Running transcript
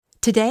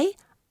Today,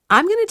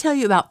 I'm going to tell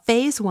you about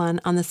phase 1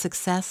 on the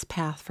success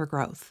path for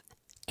growth.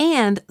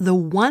 And the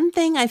one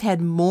thing I've had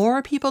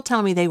more people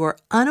tell me they were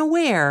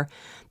unaware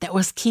that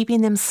was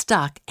keeping them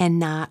stuck and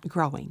not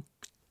growing.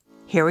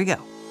 Here we go.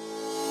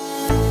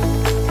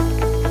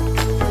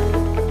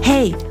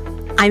 Hey,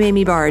 I'm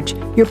Amy Barge,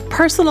 your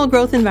personal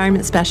growth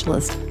environment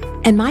specialist.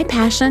 And my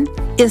passion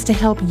is to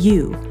help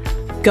you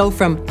go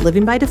from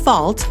living by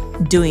default,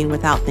 doing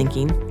without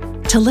thinking,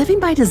 to living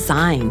by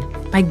design,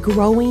 by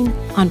growing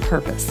on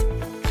purpose.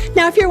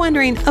 Now, if you're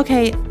wondering,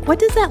 okay, what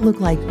does that look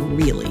like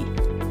really?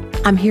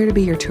 I'm here to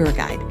be your tour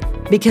guide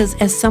because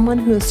as someone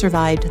who has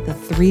survived the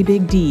 3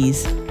 big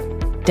Ds,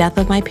 death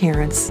of my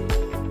parents,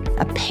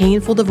 a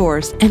painful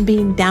divorce, and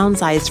being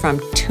downsized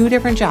from 2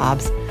 different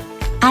jobs,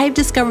 I've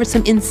discovered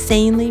some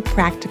insanely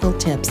practical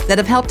tips that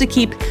have helped to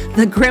keep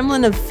the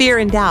gremlin of fear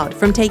and doubt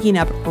from taking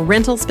up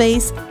rental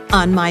space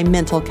on my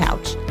mental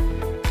couch.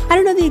 I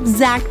don't know the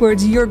exact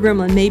words your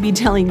gremlin may be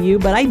telling you,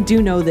 but I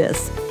do know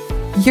this.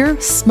 You're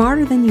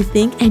smarter than you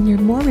think, and you're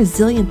more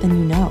resilient than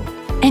you know.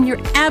 And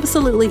you're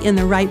absolutely in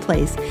the right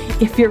place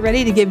if you're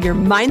ready to give your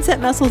mindset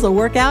muscles a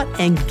workout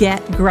and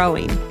get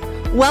growing.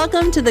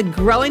 Welcome to the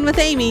Growing with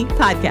Amy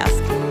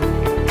podcast.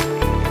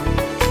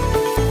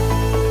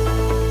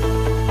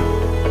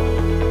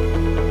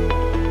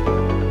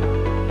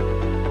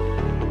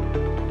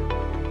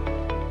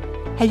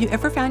 Have you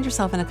ever found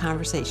yourself in a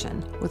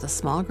conversation with a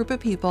small group of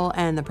people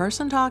and the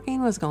person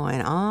talking was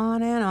going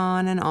on and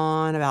on and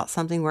on about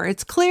something where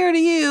it's clear to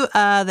you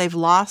they've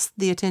lost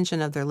the attention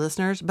of their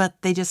listeners, but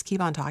they just keep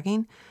on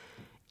talking?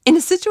 In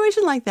a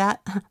situation like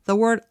that, the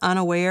word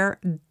unaware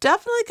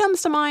definitely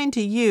comes to mind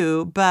to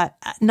you, but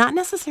not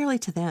necessarily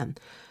to them.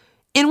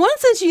 In one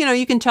sense,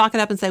 you can chalk it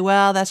up and say,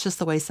 well, that's just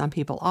the way some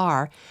people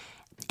are.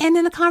 And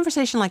in a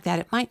conversation like that,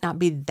 it might not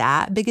be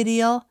that big a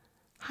deal.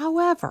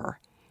 However,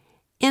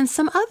 in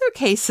some other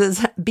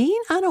cases, being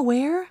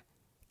unaware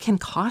can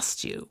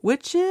cost you,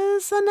 which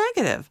is a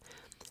negative.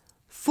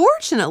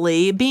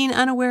 Fortunately, being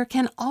unaware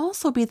can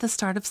also be the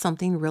start of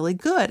something really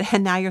good.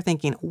 And now you're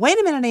thinking, wait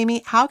a minute,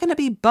 Amy, how can it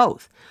be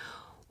both?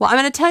 Well, I'm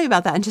going to tell you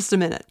about that in just a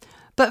minute.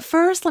 But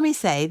first, let me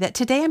say that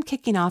today I'm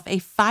kicking off a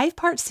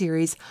 5-part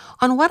series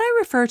on what I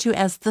refer to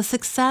as the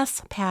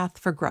success path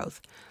for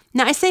growth.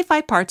 Now, I say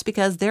 5 parts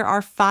because there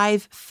are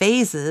 5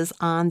 phases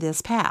on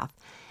this path,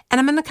 and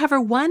I'm going to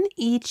cover one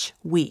each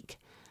week.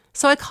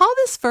 So I call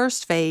this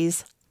first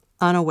phase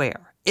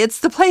unaware.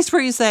 It's the place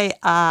where you say,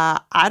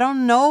 I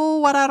don't know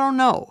what I don't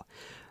know.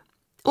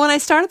 When I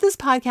started this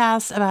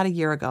podcast about a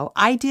year ago,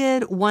 I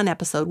did one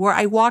episode where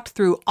I walked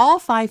through all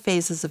 5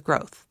 phases of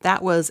growth.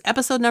 That was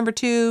episode number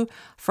 2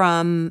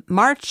 from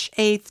March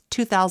 8th,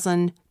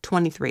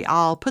 2023.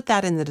 I'll put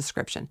that in the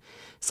description.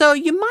 So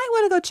you might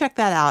want to go check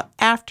that out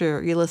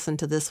after you listen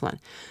to this one.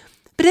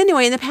 But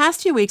anyway, in the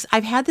past few weeks,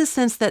 I've had this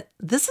sense that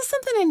this is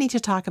something I need to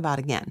talk about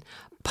again.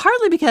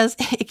 Partly because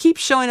it keeps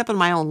showing up in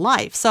my own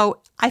life.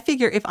 So I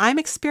figure if I'm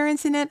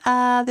experiencing it,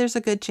 there's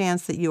a good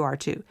chance that you are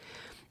too.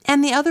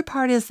 And the other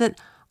part is that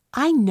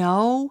I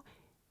know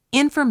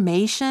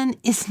information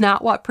is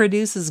not what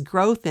produces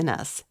growth in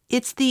us.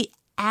 It's the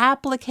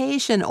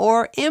application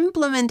or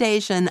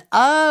implementation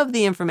of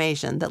the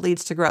information that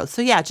leads to growth.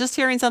 So yeah, just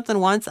hearing something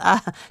once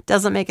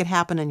doesn't make it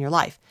happen in your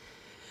life.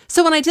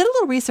 So when I did a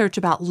little research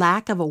about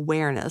lack of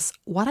awareness,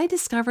 what I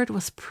discovered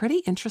was pretty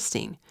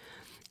interesting.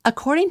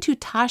 According to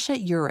Tasha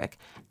Eurich,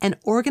 an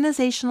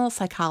organizational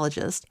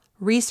psychologist,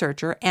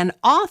 researcher, and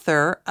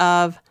author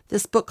of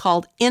this book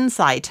called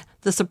Insight,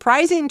 The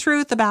Surprising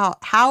Truth About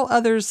How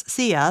Others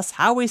See Us,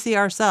 How We See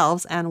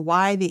Ourselves, and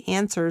Why the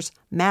Answers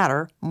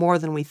Matter More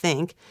Than We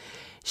Think,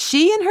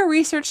 she and her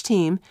research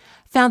team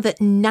found that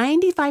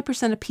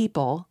 95% of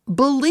people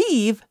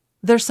believe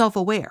they're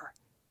self-aware.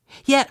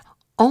 Yet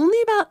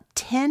only about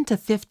 10 to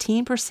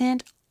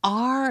 15%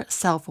 are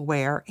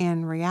self-aware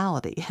in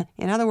reality.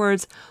 In other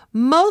words,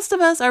 most of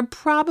us are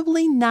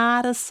probably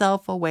not as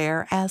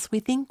self-aware as we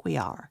think we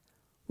are.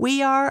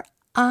 We are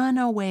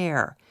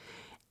unaware.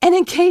 And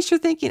in case you're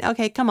thinking,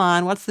 okay, come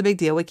on, what's the big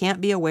deal? We can't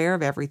be aware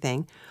of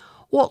everything.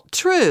 Well,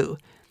 true.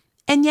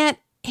 And yet,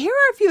 here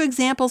are a few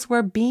examples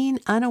where being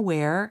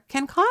unaware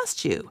can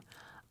cost you.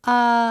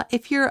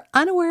 If you're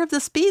unaware of the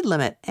speed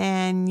limit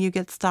and you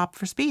get stopped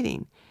for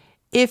speeding.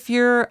 If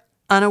you're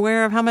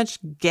unaware of how much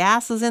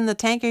gas is in the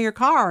tank of your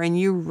car and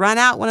you run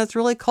out when it's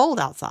really cold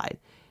outside.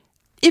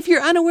 If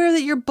you're unaware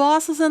that your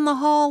boss is in the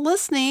hall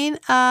listening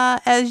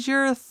as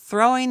you're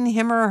throwing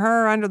him or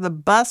her under the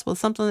bus with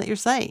something that you're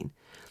saying.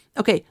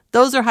 Okay,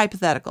 those are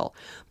hypothetical.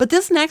 But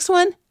this next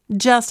one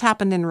just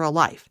happened in real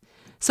life.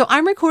 So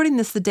I'm recording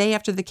this the day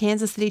after the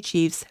Kansas City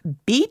Chiefs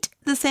beat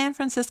the San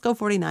Francisco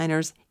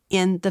 49ers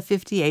in the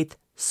 58th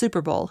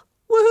Super Bowl.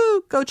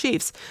 Woohoo, go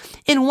Chiefs.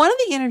 In one of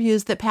the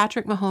interviews that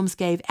Patrick Mahomes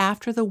gave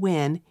after the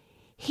win,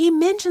 he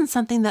mentioned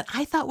something that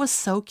I thought was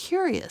so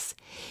curious.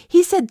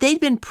 He said they'd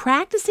been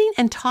practicing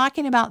and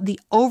talking about the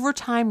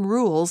overtime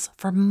rules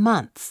for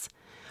months.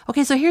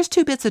 Okay, so here's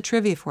 2 bits of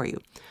trivia for you.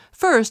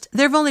 First,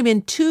 there have only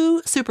been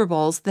 2 Super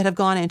Bowls that have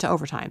gone into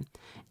overtime.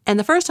 And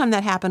the first time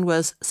that happened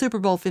was Super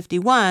Bowl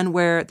 51,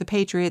 where the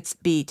Patriots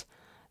beat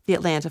the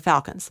Atlanta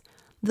Falcons.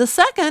 The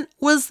second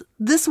was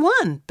this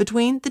one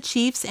between the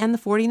Chiefs and the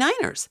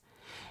 49ers.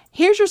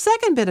 Here's your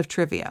second bit of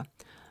trivia.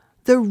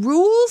 The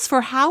rules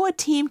for how a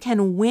team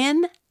can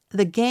win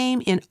the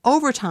game in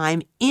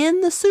overtime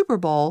in the Super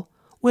Bowl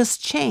was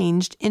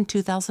changed in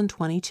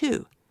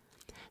 2022.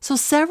 So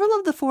several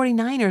of the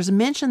 49ers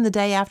mentioned the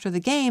day after the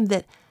game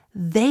that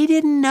they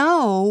didn't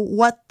know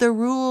what the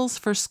rules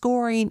for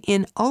scoring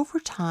in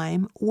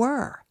overtime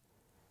were.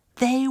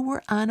 They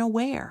were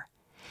unaware.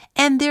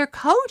 And their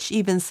coach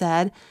even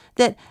said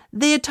that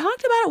they had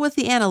talked about it with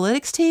the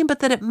analytics team, but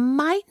that it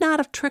might not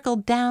have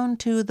trickled down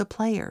to the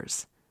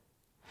players.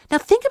 Now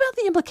think about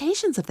the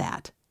implications of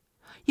that.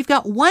 You've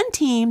got one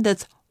team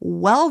that's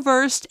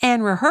well-versed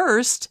and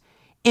rehearsed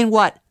in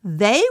what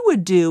they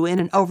would do in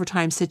an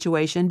overtime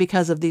situation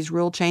because of these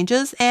rule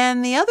changes,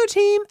 and the other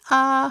team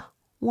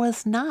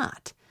was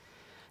not.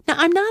 Now,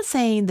 I'm not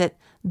saying that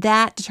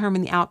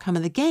determined the outcome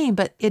of the game,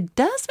 but it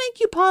does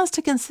make you pause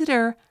to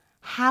consider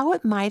how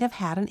it might have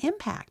had an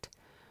impact.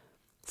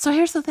 So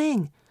here's the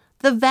thing.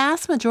 The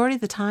vast majority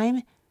of the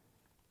time,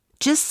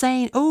 just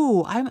saying,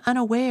 "Oh, I'm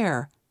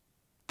unaware,"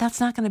 that's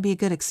not going to be a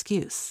good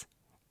excuse.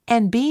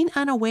 And being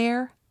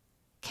unaware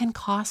can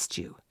cost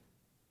you.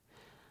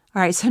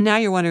 All right, so now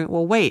you're wondering,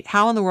 well, wait,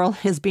 how in the world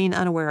is being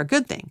unaware a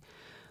good thing?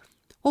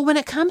 Well, when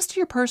it comes to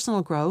your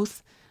personal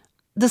growth,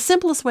 the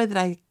simplest way that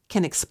I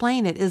can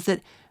explain it is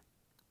that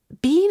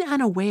being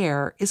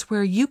unaware is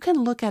where you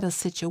can look at a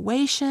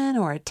situation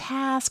or a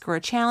task or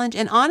a challenge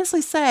and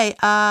honestly say,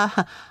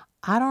 I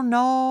don't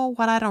know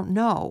what I don't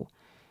know.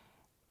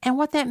 And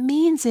what that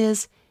means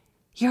is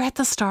you're at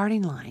the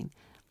starting line.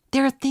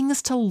 There are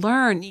things to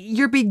learn.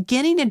 You're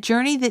beginning a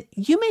journey that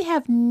you may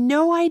have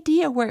no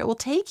idea where it will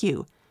take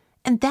you.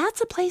 And that's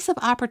a place of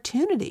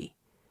opportunity.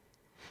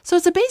 So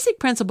it's a basic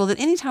principle that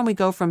anytime we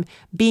go from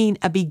being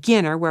a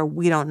beginner where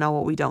we don't know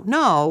what we don't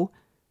know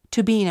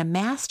to being a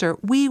master,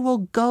 we will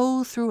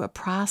go through a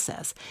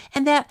process.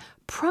 And that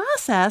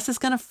process is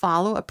going to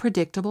follow a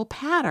predictable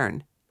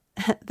pattern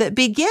that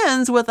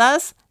begins with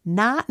us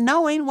not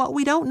knowing what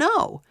we don't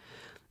know.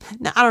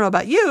 Now, I don't know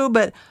about you,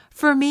 but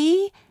for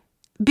me,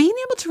 being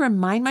able to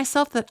remind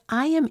myself that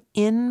I am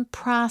in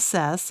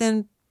process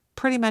in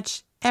pretty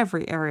much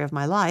every area of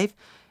my life,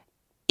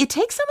 it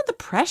takes some of the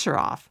pressure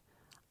off.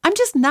 I'm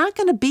just not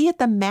going to be at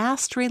the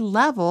mastery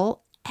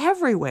level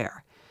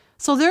everywhere.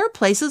 So there are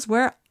places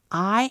where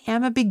I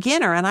am a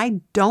beginner and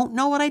I don't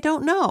know what I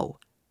don't know.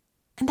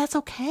 And that's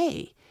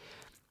okay.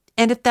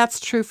 And if that's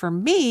true for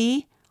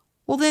me,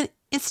 well, then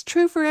it's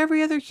true for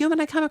every other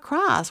human I come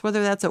across,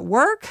 whether that's at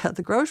work, at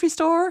the grocery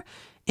store,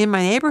 in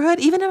my neighborhood,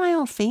 even in my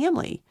own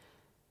family.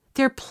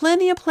 There are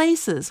plenty of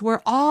places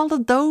where all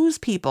of those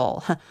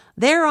people,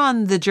 they're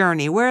on the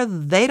journey where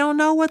they don't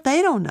know what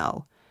they don't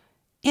know.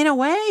 In a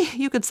way,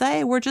 you could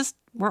say we're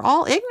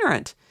all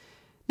ignorant.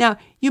 Now,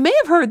 you may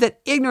have heard that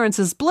ignorance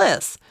is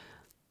bliss,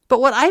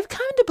 but what I've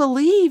come to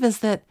believe is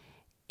that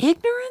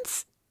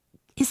ignorance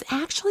is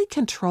actually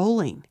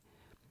controlling.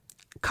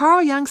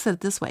 Carl Jung said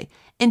it this way,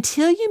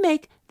 until you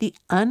make the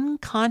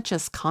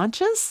unconscious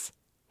conscious,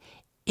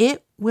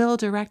 it will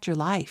direct your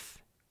life,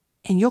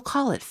 and you'll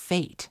call it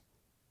fate.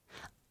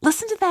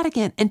 Listen to that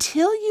again.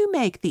 Until you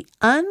make the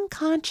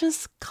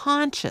unconscious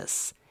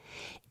conscious,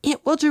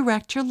 it will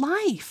direct your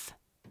life,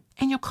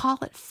 and you'll call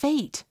it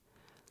fate.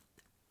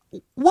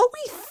 What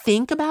we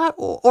think about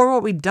or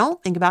what we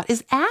don't think about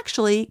is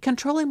actually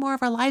controlling more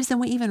of our lives than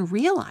we even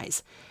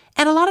realize.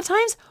 And a lot of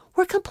times,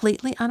 we're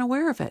completely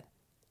unaware of it.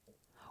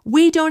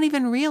 We don't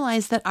even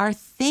realize that our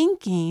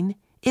thinking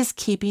is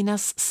keeping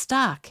us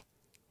stuck.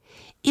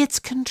 It's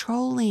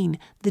controlling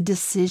the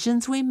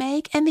decisions we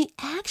make and the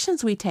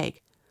actions we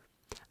take.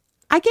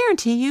 I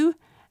guarantee you,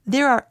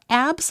 there are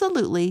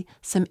absolutely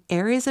some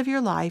areas of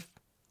your life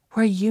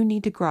where you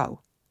need to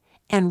grow.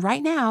 And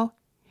right now,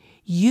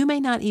 you may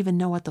not even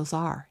know what those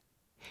are.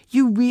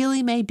 You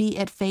really may be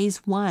at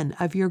phase 1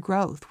 of your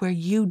growth where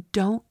you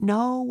don't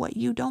know what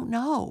you don't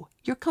know.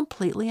 You're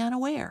completely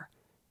unaware.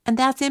 And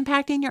that's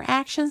impacting your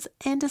actions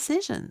and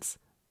decisions.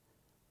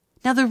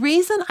 Now, the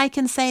reason I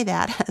can say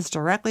that as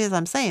directly as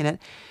I'm saying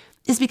it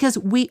is because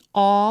we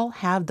all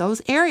have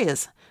those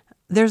areas.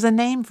 There's a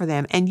name for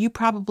them, and you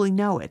probably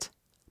know it.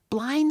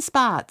 Blind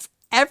spots.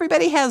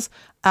 Everybody has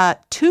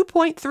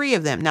 2.3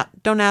 of them. Now,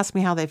 don't ask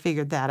me how they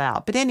figured that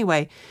out. But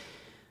anyway,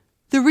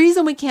 the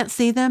reason we can't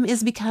see them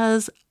is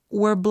because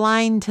we're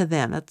blind to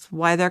them. That's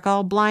why they're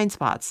called blind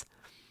spots.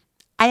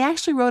 I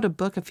actually wrote a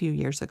book a few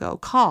years ago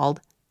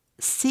called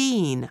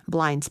Seeing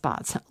Blind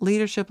Spots,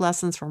 Leadership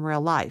Lessons from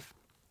Real Life.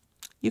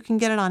 You can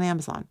get it on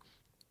Amazon.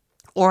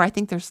 Or I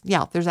think there's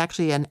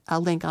actually a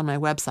link on my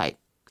website,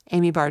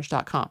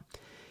 amybarge.com.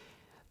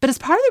 But as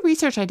part of the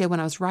research I did when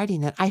I was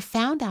writing it, I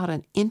found out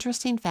an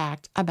interesting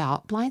fact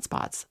about blind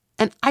spots.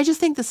 And I just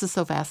think this is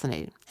so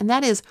fascinating. And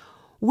that is,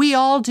 we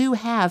all do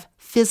have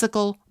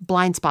physical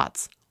blind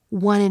spots,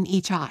 one in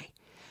each eye.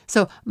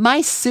 So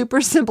my super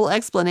simple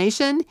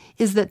explanation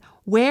is that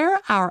where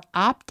our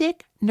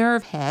optic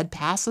nerve head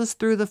passes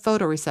through the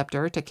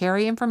photoreceptor to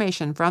carry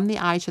information from the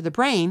eye to the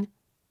brain,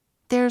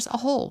 there's a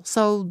hole,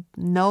 so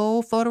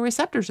no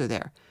photoreceptors are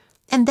there.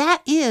 And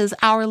that is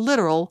our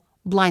literal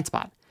blind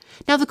spot.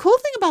 Now, the cool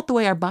thing about the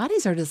way our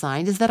bodies are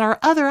designed is that our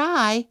other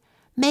eye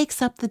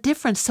makes up the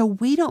difference, so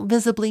we don't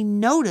visibly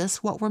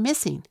notice what we're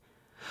missing.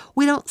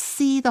 We don't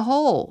see the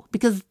hole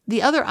because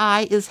the other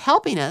eye is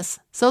helping us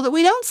so that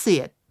we don't see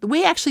it.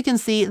 We actually can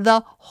see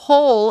the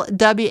whole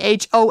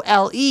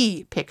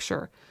WHOLE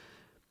picture.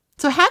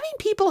 So having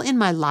people in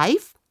my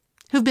life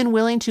who've been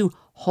willing to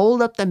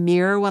hold up the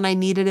mirror when I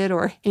needed it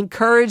or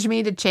encourage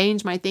me to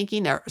change my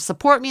thinking or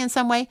support me in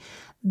some way,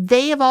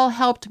 they have all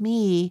helped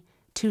me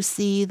to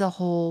see the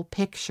whole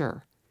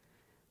picture.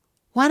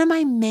 One of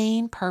my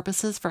main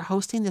purposes for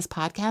hosting this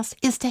podcast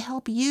is to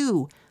help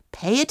you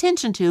pay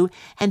attention to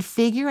and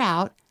figure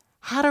out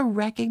how to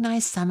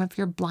recognize some of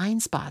your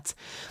blind spots.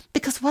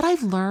 Because what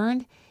I've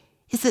learned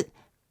is that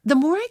the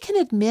more I can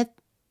admit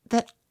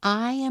that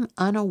I am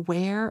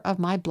unaware of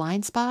my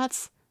blind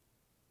spots,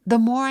 the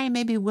more I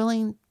may be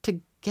willing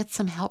to get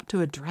some help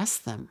to address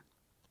them.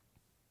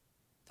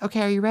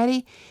 Okay, are you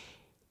ready?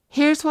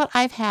 Here's what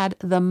I've had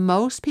the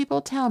most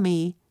people tell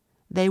me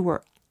they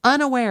were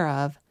unaware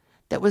of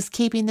that was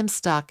keeping them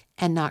stuck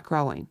and not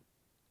growing.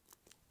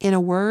 In a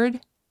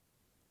word,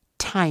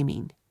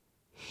 timing.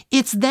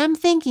 It's them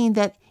thinking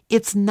that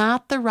it's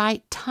not the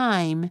right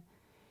time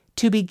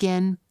to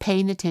begin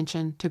paying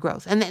attention to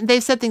growth. And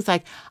they've said things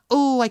like,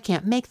 oh, I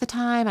can't make the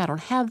time. I don't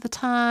have the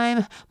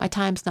time. My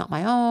time's not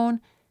my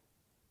own.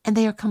 And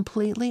they are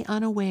completely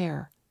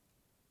unaware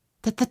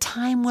that the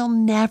time will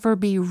never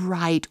be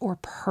right or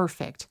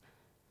perfect.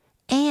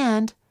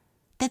 And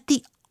that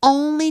the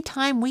only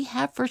time we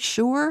have for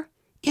sure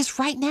is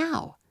right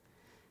now.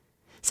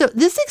 So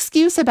this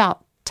excuse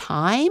about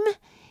time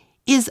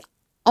is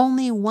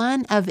only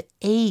one of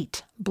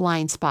 8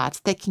 blind spots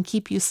that can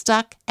keep you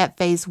stuck at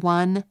phase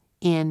 1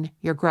 in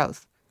your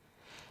growth.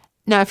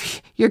 Now,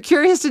 if you're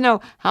curious to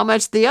know how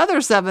much the other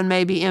 7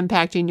 may be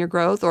impacting your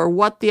growth or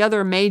what the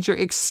other major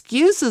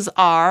excuses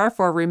are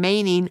for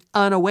remaining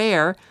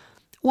unaware,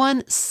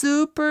 one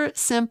super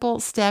simple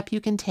step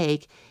you can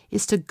take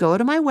is to go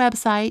to my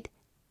website,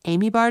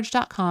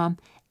 amybarge.com,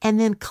 and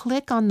then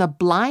click on the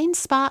blind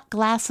spot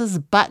glasses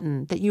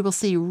button that you will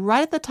see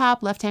right at the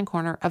top left-hand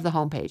corner of the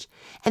homepage.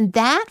 And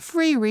that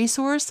free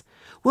resource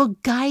will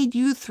guide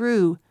you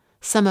through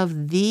some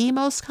of the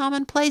most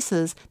common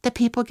places that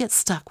people get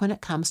stuck when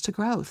it comes to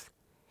growth.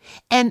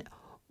 And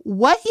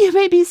what you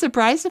may be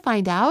surprised to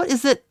find out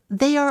is that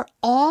they are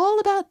all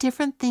about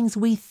different things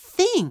we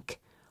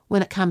think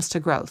when it comes to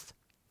growth.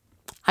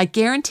 I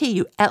guarantee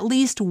you at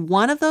least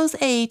one of those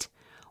 8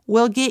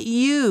 will get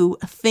you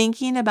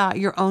thinking about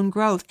your own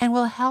growth and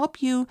will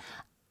help you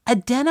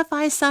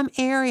identify some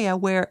area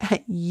where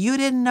you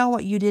didn't know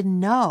what you didn't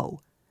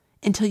know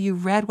until you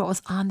read what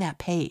was on that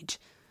page.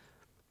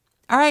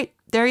 All right,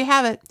 there you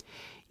have it.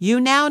 You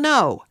now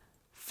know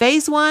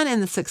phase 1 in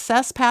the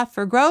success path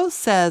for growth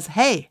says,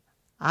 hey,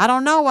 I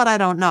don't know what I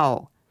don't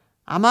know.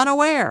 I'm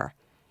unaware.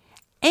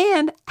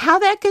 And how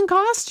that can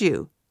cost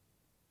you,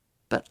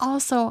 but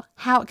also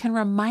how it can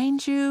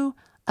remind you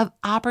of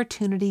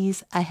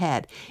opportunities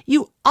ahead.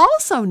 You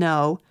also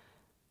know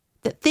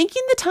that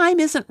thinking the time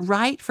isn't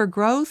right for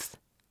growth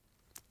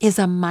is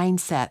a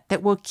mindset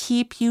that will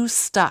keep you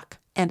stuck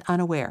and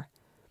unaware.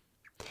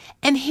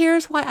 And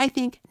here's why I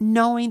think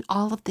knowing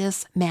all of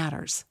this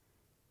matters.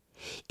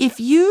 If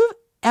you've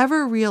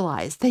ever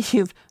realized that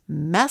you've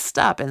messed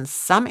up in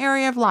some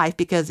area of life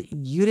because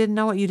you didn't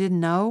know what you didn't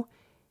know,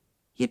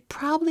 you'd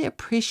probably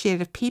appreciate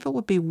if people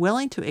would be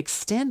willing to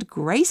extend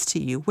grace to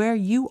you where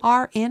you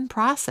are in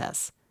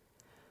process.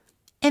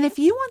 And if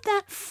you want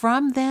that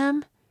from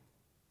them,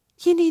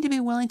 you need to be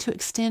willing to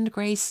extend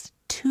grace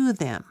to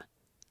them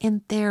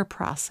in their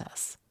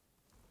process.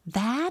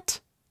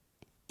 That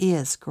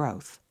is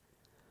growth.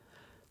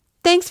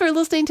 Thanks for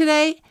listening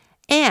today,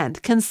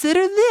 and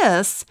consider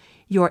this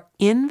your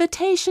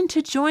invitation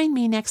to join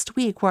me next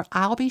week, where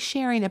I'll be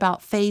sharing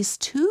about phase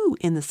 2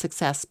 in the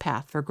success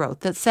path for growth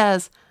that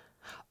says,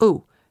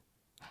 oh,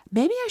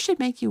 maybe I should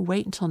make you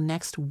wait until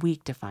next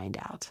week to find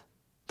out.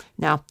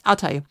 Now, I'll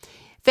tell you,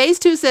 phase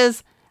 2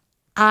 says,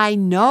 I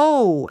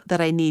know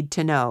that I need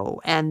to know,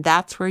 and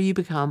that's where you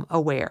become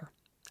aware.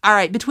 All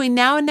right, between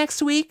now and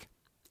next week,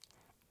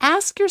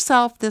 ask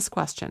yourself this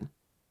question.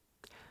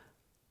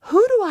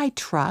 Who do I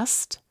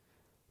trust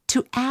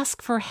to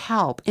ask for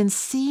help in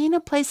seeing a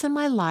place in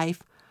my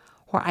life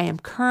where I am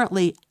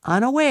currently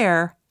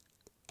unaware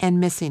and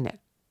missing it?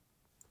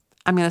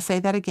 I'm going to say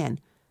that again.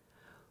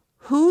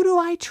 Who do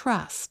I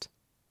trust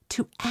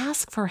to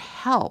ask for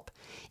help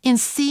in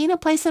seeing a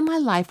place in my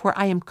life where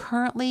I am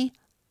currently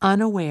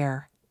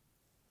unaware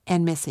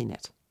and missing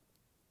it?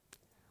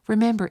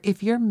 Remember,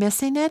 if you're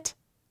missing it,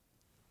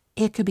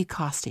 it could be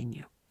costing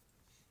you.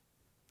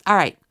 All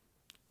right,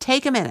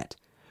 take a minute.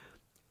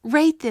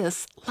 Rate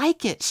this,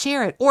 like it,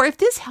 share it, or if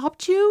this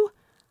helped you,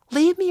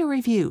 leave me a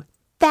review.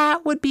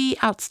 That would be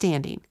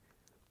outstanding.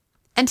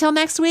 Until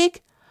next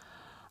week,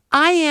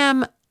 I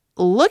am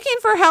looking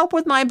for help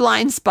with my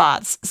blind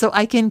spots so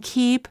I can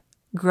keep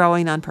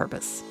growing on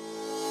purpose.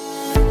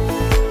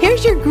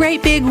 Here's your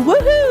great big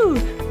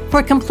woohoo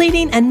for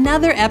completing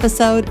another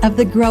episode of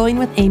the Growing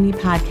with Amy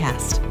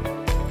podcast.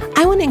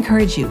 I want to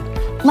encourage you,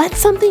 let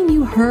something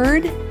you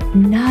heard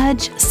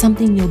nudge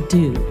something you'll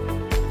do.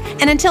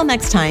 And until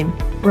next time,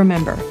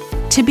 remember,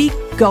 to be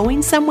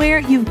going somewhere,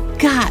 you've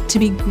got to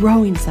be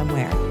growing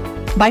somewhere.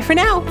 Bye for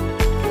now.